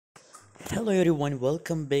Hello everyone,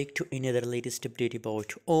 welcome back to another latest update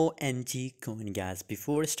about ONG coin guys.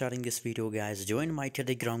 Before starting this video guys, join my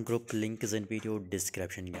telegram group, link is in video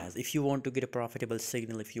description guys. If you want to get a profitable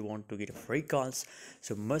signal, if you want to get free calls,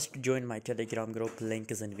 so must join my telegram group,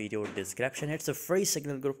 link is in video description. It's a free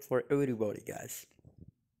signal group for everybody guys.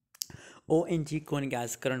 ONG coin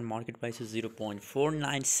guys, current market price is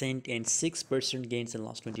 0.49 cent and 6% gains in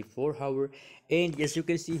last 24 hours. And as you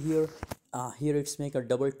can see here, here it's make a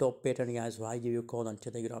double top pattern guys. Why give you a call on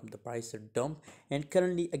telegram, the price are dump, and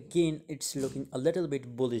currently again it's looking a little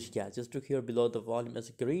bit bullish guys. Just look here below, the volume is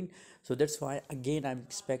green, so that's why again I'm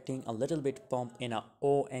expecting a little bit pump in a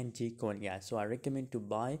ONG coin guys. So I recommend to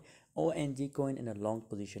buy ONG coin in a long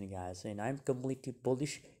position guys, and I'm completely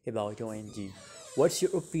bullish about ONG. What's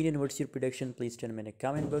your opinion, what's your prediction? Please tell me in the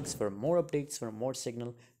comment box. For more updates, for more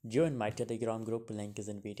signal, join my telegram group, link is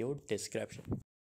in video description.